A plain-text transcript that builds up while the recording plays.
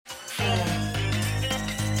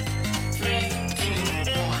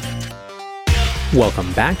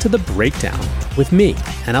Welcome back to The Breakdown with me,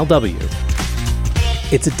 NLW.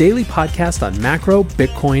 It's a daily podcast on macro,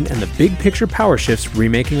 Bitcoin, and the big picture power shifts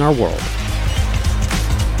remaking our world.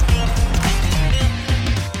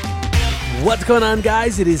 What's going on,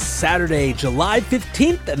 guys? It is Saturday, July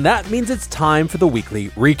 15th, and that means it's time for the weekly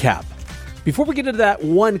recap. Before we get into that,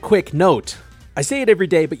 one quick note. I say it every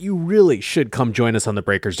day, but you really should come join us on the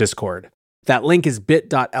Breakers Discord. That link is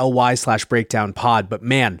bit.ly/breakdownpod, but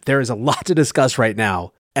man, there is a lot to discuss right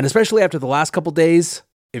now. And especially after the last couple days,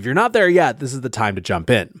 if you're not there yet, this is the time to jump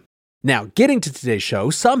in. Now, getting to today's show,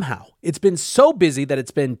 somehow, it's been so busy that it's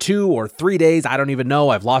been 2 or 3 days, I don't even know,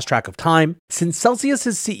 I've lost track of time, since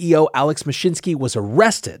Celsius's CEO Alex Mashinsky was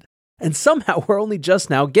arrested. And somehow we're only just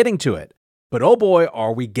now getting to it. But oh boy,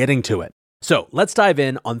 are we getting to it. So let's dive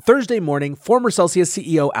in. On Thursday morning, former Celsius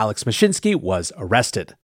CEO Alex Mashinsky was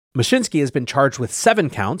arrested. Mashinsky has been charged with 7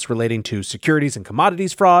 counts relating to securities and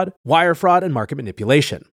commodities fraud, wire fraud, and market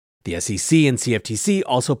manipulation. The SEC and CFTC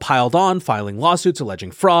also piled on, filing lawsuits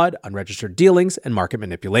alleging fraud, unregistered dealings, and market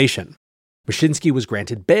manipulation. Mashinsky was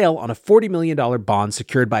granted bail on a $40 million bond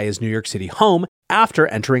secured by his New York City home after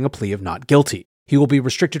entering a plea of not guilty. He will be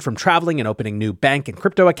restricted from traveling and opening new bank and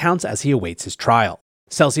crypto accounts as he awaits his trial.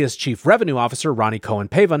 Celsius Chief Revenue Officer Ronnie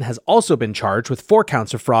Cohen-Pavan has also been charged with 4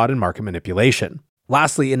 counts of fraud and market manipulation.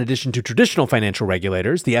 Lastly, in addition to traditional financial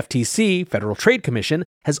regulators, the FTC, Federal Trade Commission,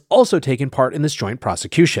 has also taken part in this joint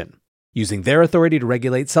prosecution, using their authority to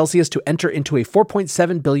regulate Celsius to enter into a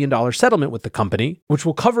 $4.7 billion settlement with the company, which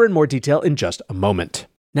we'll cover in more detail in just a moment.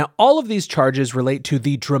 Now, all of these charges relate to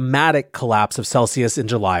the dramatic collapse of Celsius in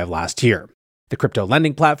July of last year. The crypto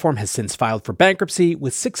lending platform has since filed for bankruptcy,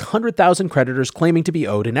 with 600,000 creditors claiming to be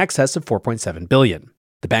owed in excess of $4.7 billion.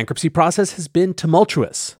 The bankruptcy process has been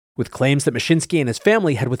tumultuous, with claims that Mashinsky and his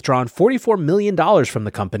family had withdrawn $44 million from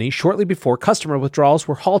the company shortly before customer withdrawals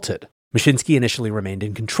were halted. Mashinsky initially remained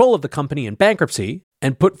in control of the company in bankruptcy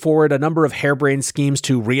and put forward a number of harebrained schemes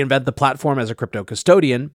to reinvent the platform as a crypto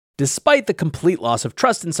custodian, despite the complete loss of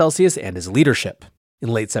trust in Celsius and his leadership. In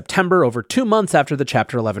late September, over 2 months after the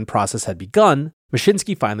Chapter 11 process had begun,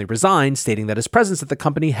 Mashinsky finally resigned, stating that his presence at the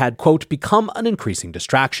company had, quote, become an increasing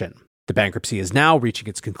distraction. The bankruptcy is now reaching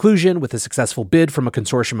its conclusion with a successful bid from a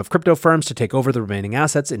consortium of crypto firms to take over the remaining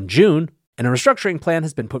assets in June, and a restructuring plan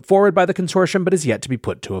has been put forward by the consortium but is yet to be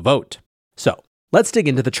put to a vote. So, let's dig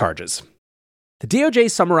into the charges. The DOJ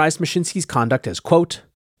summarized Mashinsky's conduct as, quote,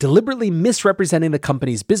 deliberately misrepresenting the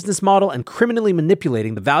company's business model and criminally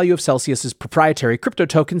manipulating the value of Celsius's proprietary crypto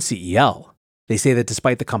token CEL. They say that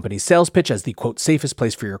despite the company's sales pitch as the, quote, safest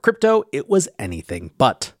place for your crypto, it was anything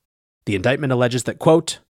but. The indictment alleges that,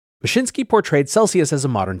 quote, Mashinsky portrayed Celsius as a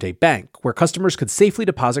modern-day bank, where customers could safely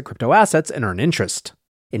deposit crypto assets and earn interest.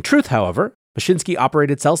 In truth, however, Mashinsky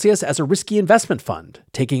operated Celsius as a risky investment fund,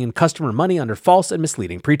 taking in customer money under false and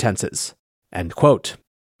misleading pretenses. End quote.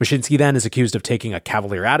 Mashinsky then is accused of taking a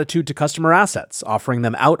cavalier attitude to customer assets, offering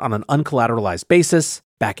them out on an uncollateralized basis,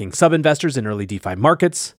 backing sub-investors in early DeFi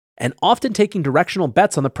markets, and often taking directional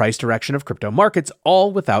bets on the price direction of crypto markets,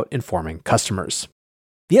 all without informing customers.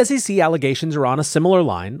 The SEC allegations are on a similar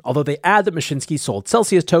line, although they add that Mashinsky sold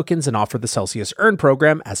Celsius tokens and offered the Celsius Earn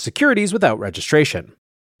program as securities without registration.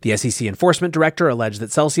 The SEC enforcement director alleged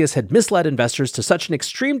that Celsius had misled investors to such an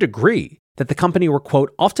extreme degree that the company were,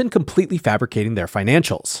 quote, often completely fabricating their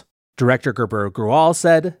financials. Director Gerber Grual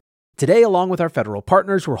said, today, along with our federal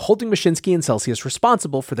partners, we're holding Mashinsky and Celsius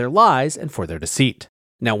responsible for their lies and for their deceit.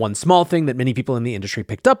 Now, one small thing that many people in the industry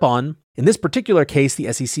picked up on, in this particular case,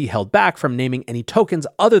 the SEC held back from naming any tokens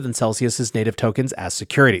other than Celsius's native tokens as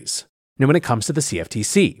securities. Now, when it comes to the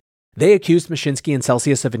CFTC, they accused Mashinsky and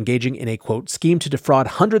Celsius of engaging in a, quote, scheme to defraud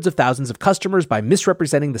hundreds of thousands of customers by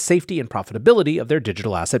misrepresenting the safety and profitability of their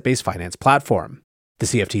digital asset-based finance platform. The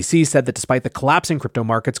CFTC said that despite the collapsing crypto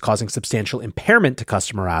markets causing substantial impairment to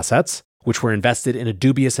customer assets, which were invested in a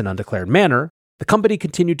dubious and undeclared manner, the company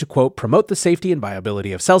continued to, quote, promote the safety and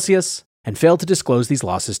viability of Celsius and failed to disclose these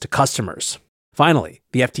losses to customers. Finally,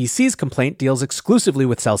 the FTC's complaint deals exclusively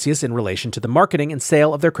with Celsius in relation to the marketing and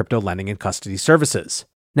sale of their crypto lending and custody services.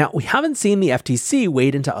 Now, we haven't seen the FTC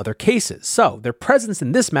wade into other cases, so their presence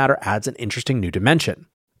in this matter adds an interesting new dimension.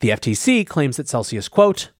 The FTC claims that Celsius,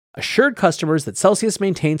 quote, assured customers that Celsius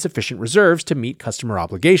maintained sufficient reserves to meet customer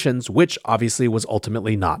obligations, which obviously was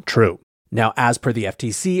ultimately not true. Now, as per the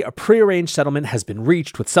FTC, a prearranged settlement has been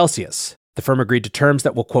reached with Celsius. The firm agreed to terms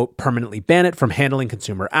that will, quote, permanently ban it from handling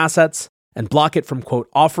consumer assets and block it from, quote,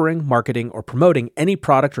 offering, marketing, or promoting any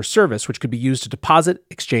product or service which could be used to deposit,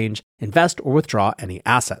 exchange, invest, or withdraw any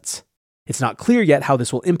assets. It's not clear yet how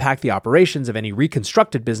this will impact the operations of any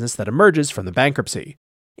reconstructed business that emerges from the bankruptcy.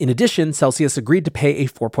 In addition, Celsius agreed to pay a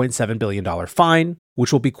 $4.7 billion fine,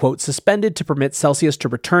 which will be, quote, suspended to permit Celsius to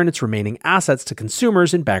return its remaining assets to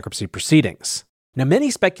consumers in bankruptcy proceedings. Now, many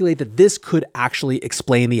speculate that this could actually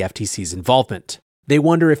explain the FTC's involvement. They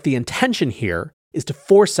wonder if the intention here is to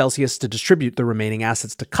force Celsius to distribute the remaining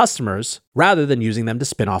assets to customers rather than using them to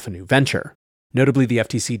spin off a new venture. Notably, the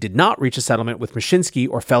FTC did not reach a settlement with Mashinsky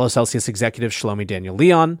or fellow Celsius executives Shlomi Daniel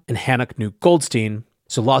Leon and Hannah Knut Goldstein,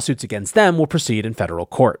 so lawsuits against them will proceed in federal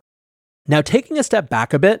court. Now, taking a step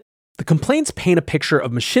back a bit, the complaints paint a picture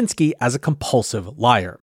of Mashinsky as a compulsive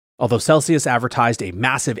liar. Although Celsius advertised a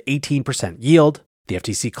massive 18% yield, the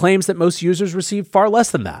FTC claims that most users received far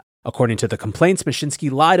less than that. According to the complaints,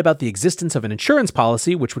 Mashinsky lied about the existence of an insurance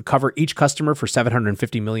policy which would cover each customer for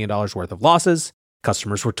 $750 million worth of losses.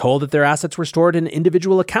 Customers were told that their assets were stored in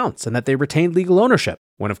individual accounts and that they retained legal ownership,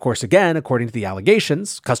 when of course again, according to the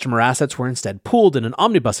allegations, customer assets were instead pooled in an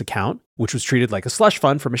omnibus account, which was treated like a slush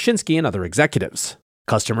fund for Mashinsky and other executives.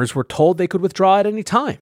 Customers were told they could withdraw at any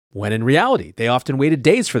time, when in reality, they often waited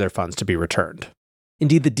days for their funds to be returned.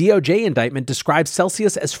 Indeed, the DOJ indictment describes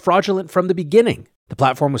Celsius as fraudulent from the beginning. The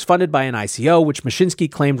platform was funded by an ICO, which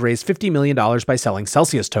Mashinsky claimed raised $50 million by selling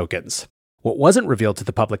Celsius tokens. What wasn't revealed to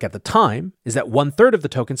the public at the time is that 1/3 of the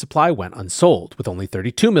token supply went unsold, with only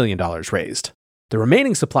 $32 million raised. The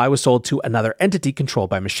remaining supply was sold to another entity controlled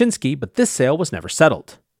by Mashinsky, but this sale was never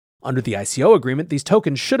settled. Under the ICO agreement, these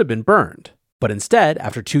tokens should have been burned. But instead,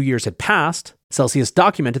 after 2 years had passed, Celsius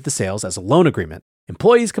documented the sales as a loan agreement.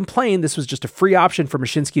 Employees complained this was just a free option for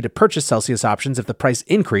Mashinsky to purchase Celsius options if the price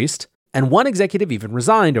increased, and one executive even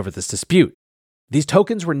resigned over this dispute. These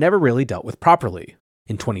tokens were never really dealt with properly.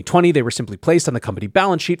 In 2020, they were simply placed on the company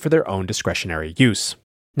balance sheet for their own discretionary use.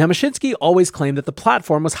 Now, Mashinsky always claimed that the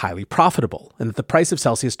platform was highly profitable, and that the price of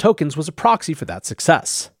Celsius tokens was a proxy for that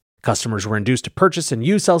success. Customers were induced to purchase and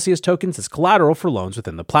use Celsius tokens as collateral for loans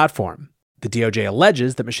within the platform. The DOJ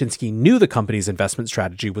alleges that Mashinsky knew the company's investment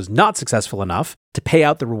strategy was not successful enough to pay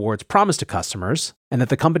out the rewards promised to customers, and that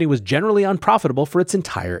the company was generally unprofitable for its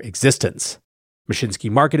entire existence. Mashinsky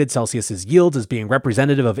marketed Celsius's yields as being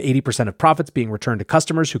representative of 80% of profits being returned to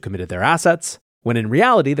customers who committed their assets, when in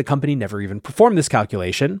reality the company never even performed this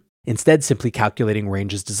calculation, instead simply calculating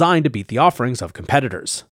ranges designed to beat the offerings of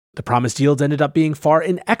competitors. The promised yields ended up being far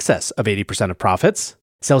in excess of 80% of profits.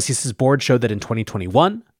 Celsius's board showed that in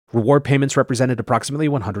 2021, reward payments represented approximately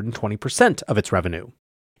 120% of its revenue.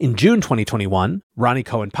 In June 2021, Ronnie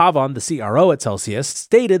Cohen-Pavon, the CRO at Celsius,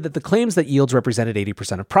 stated that the claims that yields represented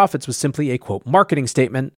 80% of profits was simply a, quote, marketing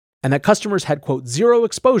statement, and that customers had, quote, zero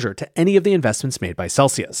exposure to any of the investments made by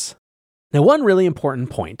Celsius. Now, one really important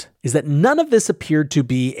point is that none of this appeared to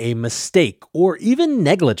be a mistake or even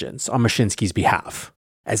negligence on Mashinsky's behalf.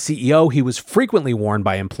 As CEO, he was frequently warned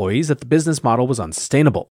by employees that the business model was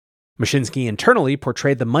unsustainable. Mashinsky internally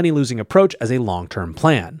portrayed the money-losing approach as a long-term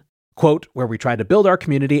plan, quote, where we try to build our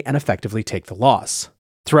community and effectively take the loss.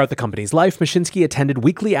 Throughout the company's life, Mashinsky attended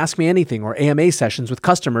weekly Ask Me Anything or AMA sessions with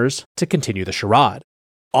customers to continue the charade.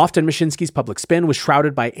 Often, Mashinsky's public spin was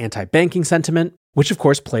shrouded by anti-banking sentiment, which of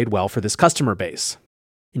course played well for this customer base.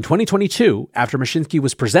 In 2022, after Mashinsky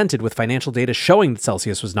was presented with financial data showing that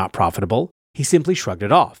Celsius was not profitable, he simply shrugged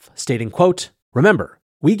it off, stating, quote, remember,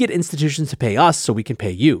 we get institutions to pay us so we can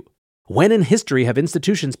pay you. When in history have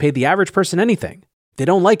institutions paid the average person anything? They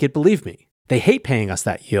don't like it, believe me. They hate paying us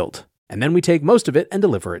that yield. And then we take most of it and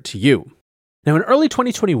deliver it to you. Now, in early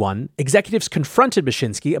 2021, executives confronted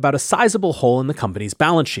Mashinsky about a sizable hole in the company's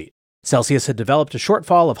balance sheet. Celsius had developed a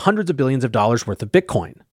shortfall of hundreds of billions of dollars worth of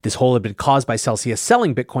Bitcoin. This hole had been caused by Celsius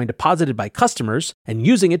selling Bitcoin deposited by customers and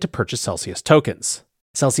using it to purchase Celsius tokens.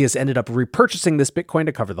 Celsius ended up repurchasing this Bitcoin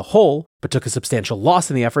to cover the hole, but took a substantial loss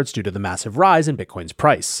in the efforts due to the massive rise in Bitcoin's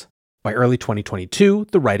price. By early 2022,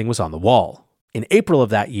 the writing was on the wall. In April of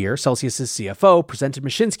that year, Celsius's CFO presented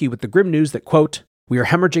Mashinsky with the grim news that, quote, we are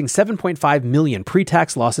hemorrhaging 7.5 million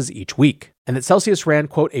pre-tax losses each week, and that Celsius ran,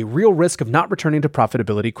 quote, a real risk of not returning to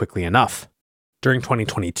profitability quickly enough. During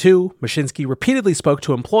 2022, Mashinsky repeatedly spoke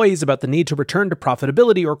to employees about the need to return to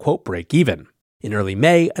profitability or, quote, break even. In early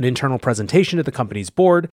May, an internal presentation to the company's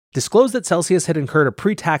board disclosed that Celsius had incurred a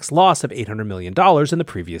pre-tax loss of $800 million in the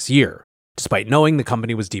previous year. Despite knowing the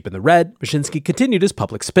company was deep in the red, Mashinsky continued his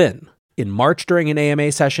public spin. In March, during an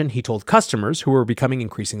AMA session, he told customers who were becoming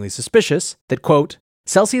increasingly suspicious that, quote,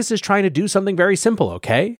 Celsius is trying to do something very simple,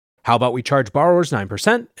 okay? How about we charge borrowers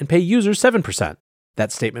 9% and pay users 7%?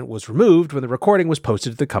 That statement was removed when the recording was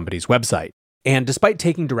posted to the company's website. And despite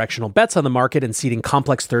taking directional bets on the market and seeding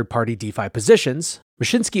complex third-party DeFi positions,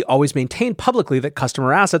 Mashinsky always maintained publicly that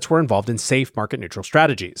customer assets were involved in safe, market-neutral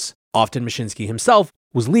strategies. Often, Mashinsky himself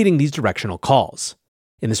was leading these directional calls.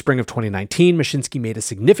 In the spring of 2019, Mashinsky made a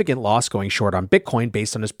significant loss going short on Bitcoin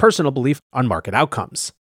based on his personal belief on market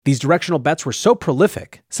outcomes. These directional bets were so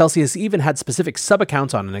prolific, Celsius even had specific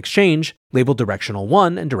sub-accounts on an exchange labeled Directional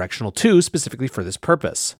 1 and Directional 2 specifically for this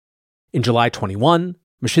purpose. In July 21,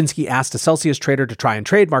 Mashinsky asked a Celsius trader to try and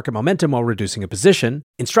trade market momentum while reducing a position,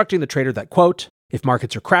 instructing the trader that, quote, if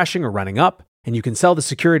markets are crashing or running up, and you can sell the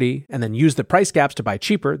security and then use the price gaps to buy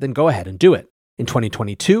cheaper, then go ahead and do it. In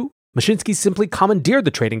 2022, Mashinsky simply commandeered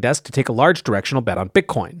the trading desk to take a large directional bet on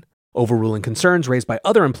Bitcoin, overruling concerns raised by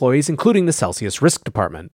other employees, including the Celsius risk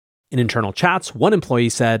department. In internal chats, one employee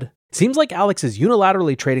said, seems like Alex is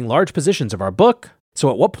unilaterally trading large positions of our book, so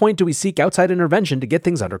at what point do we seek outside intervention to get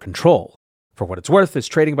things under control? For what it's worth, this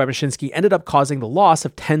trading by Mashinsky ended up causing the loss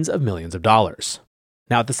of tens of millions of dollars.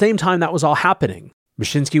 Now, at the same time that was all happening,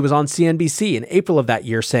 Mashinsky was on CNBC in April of that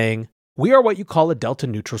year saying, we are what you call a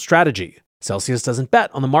delta-neutral strategy. Celsius doesn't bet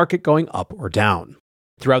on the market going up or down.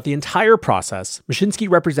 Throughout the entire process, Mashinsky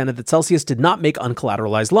represented that Celsius did not make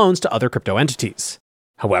uncollateralized loans to other crypto entities.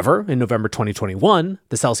 However, in November 2021,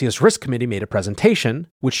 the Celsius Risk Committee made a presentation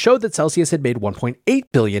which showed that Celsius had made $1.8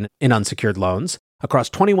 billion in unsecured loans across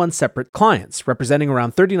 21 separate clients, representing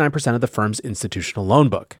around 39% of the firm's institutional loan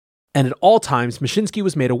book. And at all times, Mashinsky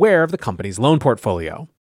was made aware of the company's loan portfolio.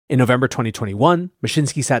 In November 2021,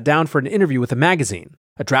 Mashinsky sat down for an interview with a magazine.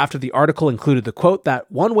 A draft of the article included the quote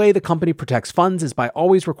that one way the company protects funds is by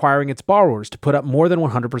always requiring its borrowers to put up more than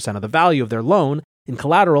 100% of the value of their loan in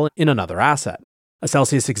collateral in another asset. A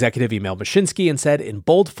Celsius executive emailed Mashinsky and said in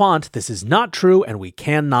bold font, this is not true and we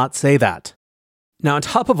cannot say that. Now, on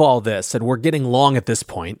top of all this, and we're getting long at this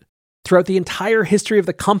point, throughout the entire history of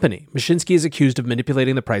the company, Mashinsky is accused of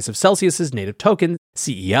manipulating the price of Celsius's native token,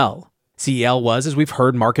 CEL. CEL was, as we've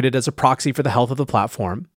heard, marketed as a proxy for the health of the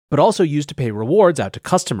platform, but also used to pay rewards out to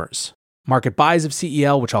customers. Market buys of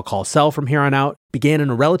CEL, which I'll call sell from here on out, began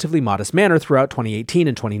in a relatively modest manner throughout 2018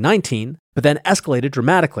 and 2019, but then escalated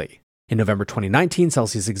dramatically. In November 2019,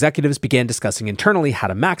 Celsius executives began discussing internally how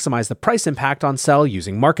to maximize the price impact on sell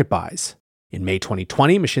using market buys. In May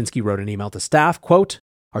 2020, Mashinsky wrote an email to staff, quote,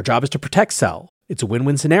 our job is to protect sell. It's a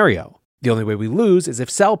win-win scenario. The only way we lose is if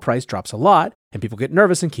sell price drops a lot and people get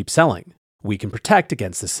nervous and keep selling. We can protect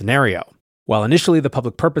against this scenario. While initially the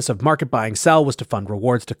public purpose of market buying sell was to fund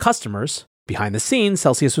rewards to customers, behind the scenes,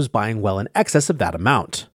 Celsius was buying well in excess of that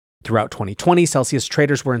amount. Throughout 2020, Celsius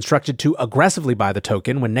traders were instructed to aggressively buy the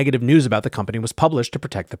token when negative news about the company was published to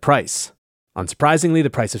protect the price. Unsurprisingly, the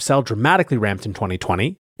price of sell dramatically ramped in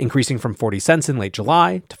 2020, increasing from 40 cents in late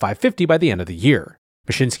July to $5.50 by the end of the year.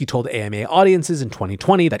 Mashinsky told AMA audiences in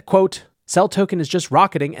 2020 that, quote, sell token is just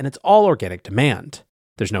rocketing and it's all organic demand.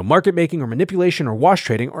 There's no market making or manipulation or wash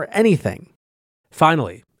trading or anything.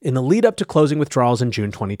 Finally, in the lead up to closing withdrawals in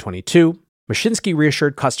June 2022, Mashinsky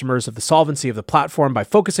reassured customers of the solvency of the platform by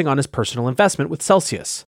focusing on his personal investment with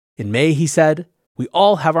Celsius. In May, he said, we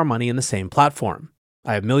all have our money in the same platform.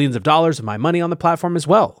 I have millions of dollars of my money on the platform as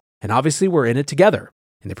well, and obviously we're in it together.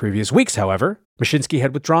 In the previous weeks, however, Mashinsky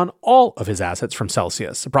had withdrawn all of his assets from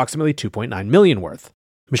Celsius, approximately $2.9 million worth.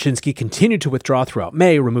 Mashinsky continued to withdraw throughout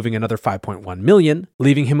May, removing another $5.1 million,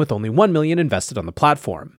 leaving him with only $1 million invested on the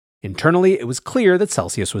platform. Internally, it was clear that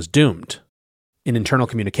Celsius was doomed. In internal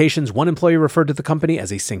communications, one employee referred to the company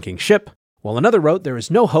as a sinking ship, while another wrote, there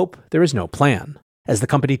is no hope, there is no plan. As the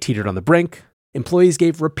company teetered on the brink, employees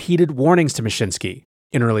gave repeated warnings to Mashinsky.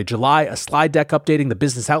 In early July, a slide deck updating the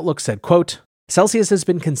business outlook said, quote, Celsius has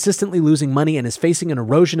been consistently losing money and is facing an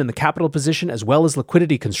erosion in the capital position as well as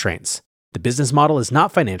liquidity constraints. The business model is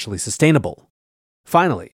not financially sustainable.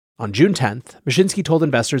 Finally, on June 10th, Mashinsky told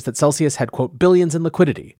investors that Celsius had, quote, billions in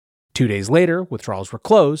liquidity. 2 days later, withdrawals were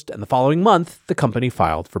closed, and the following month, the company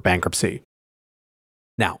filed for bankruptcy.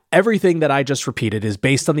 Now, everything that I just repeated is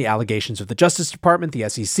based on the allegations of the Justice Department, the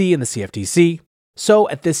SEC, and the CFTC, so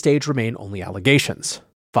at this stage remain only allegations.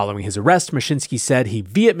 Following his arrest, Mashinsky said he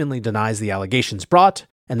vehemently denies the allegations brought,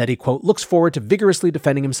 and that he, quote, looks forward to vigorously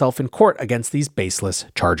defending himself in court against these baseless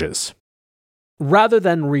charges. Rather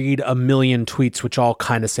than read a million tweets which all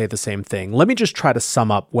kind of say the same thing, let me just try to sum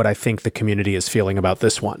up what I think the community is feeling about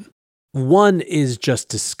this one. One is just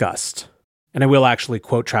disgust. And I will actually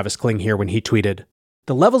quote Travis Kling here when he tweeted,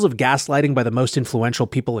 the levels of gaslighting by the most influential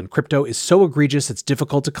people in crypto is so egregious it's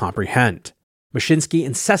difficult to comprehend. Mashinsky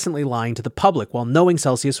incessantly lying to the public while knowing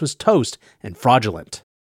Celsius was toast and fraudulent.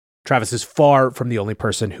 Travis is far from the only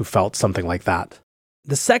person who felt something like that.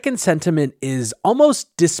 The second sentiment is almost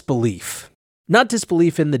disbelief. Not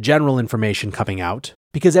disbelief in the general information coming out,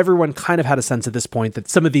 because everyone kind of had a sense at this point that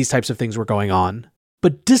some of these types of things were going on,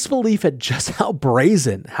 but disbelief at just how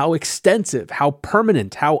brazen, how extensive, how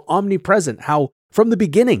permanent, how omnipresent, how from the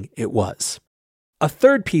beginning it was. A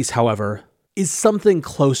third piece, however, is something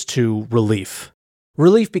close to relief.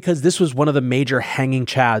 Relief because this was one of the major hanging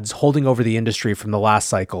chads holding over the industry from the last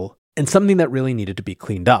cycle, and something that really needed to be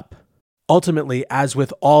cleaned up. Ultimately, as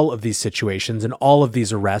with all of these situations and all of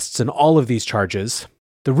these arrests and all of these charges,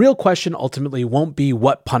 the real question ultimately won't be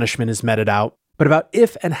what punishment is meted out, but about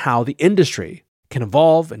if and how the industry can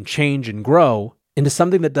evolve and change and grow into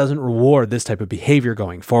something that doesn't reward this type of behavior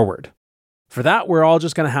going forward. For that, we're all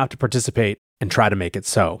just going to have to participate and try to make it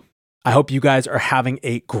so. I hope you guys are having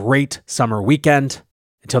a great summer weekend.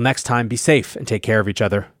 Until next time, be safe and take care of each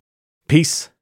other. Peace.